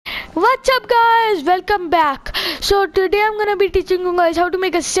What's up guys, welcome back. So today I'm gonna be teaching you guys how to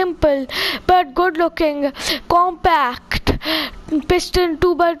make a simple but good looking compact piston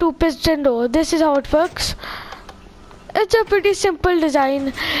 2x2 piston door. This is how it works. It's a pretty simple design.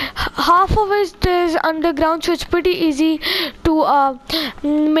 Half of it is underground, so it's pretty easy to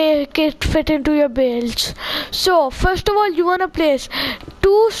make it fit into your builds. So first of all, you want to place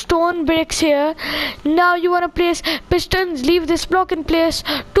 2 stone bricks here. Now you want to place pistons. Leave this block in place.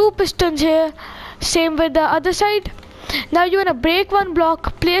 2 pistons here. Same with the other side. Now you want to break one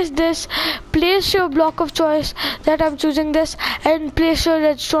block, place this, place your block of choice, that I'm choosing this, and place your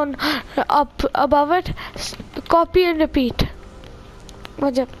redstone up above it. Copy and repeat.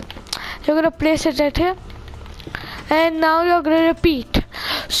 You're gonna place it right here, and now you're gonna repeat.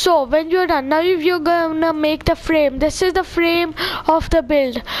 So when you're done, now you're gonna make the frame. This is the frame of the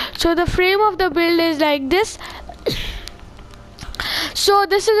build. So the frame of the build is like this. So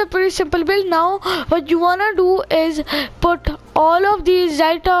this is a pretty simple build. Now what you wanna do is put all of these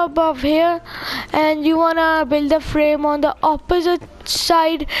right above here, and you wanna build the frame on the opposite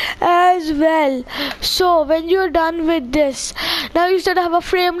side as well. So when you're done with this, now you should have a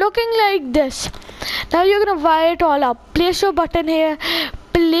frame looking like this. Now you're gonna wire it all up. Place your button here,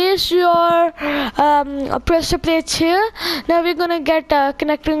 place your pressure plates here. Now we're gonna get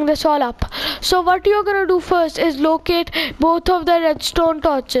connecting this all up. So what you're gonna do first is locate both of the redstone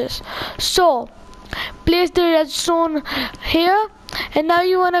torches. So place the redstone here, and now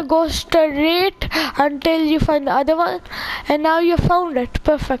you wanna go straight until you find the other one, and now you found it.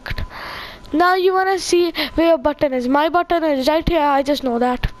 Perfect. Now you wanna see where your button is. My button is right here, I just know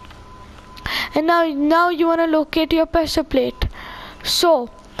that. And now you wanna locate your pressure plate. So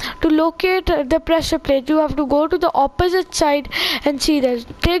to locate the pressure plate, you have to go to the opposite side and see this.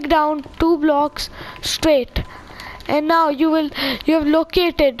 Take down 2 blocks straight, and now you have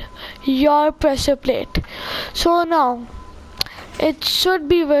located your pressure plate. So now it should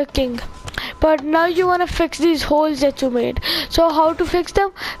be working. But now you want to fix these holes that you made. So how to fix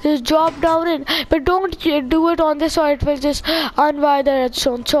them? Just drop down in, but don't do it on this, or it will just unwire the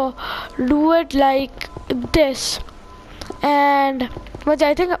redstone. So do it like this, and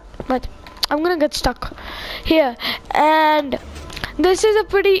I'm gonna get stuck here. And this is a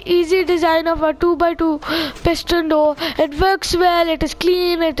pretty easy design of a 2x2 piston door. It works well, it is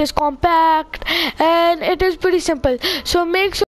clean, it is compact, and it is pretty simple. So make sure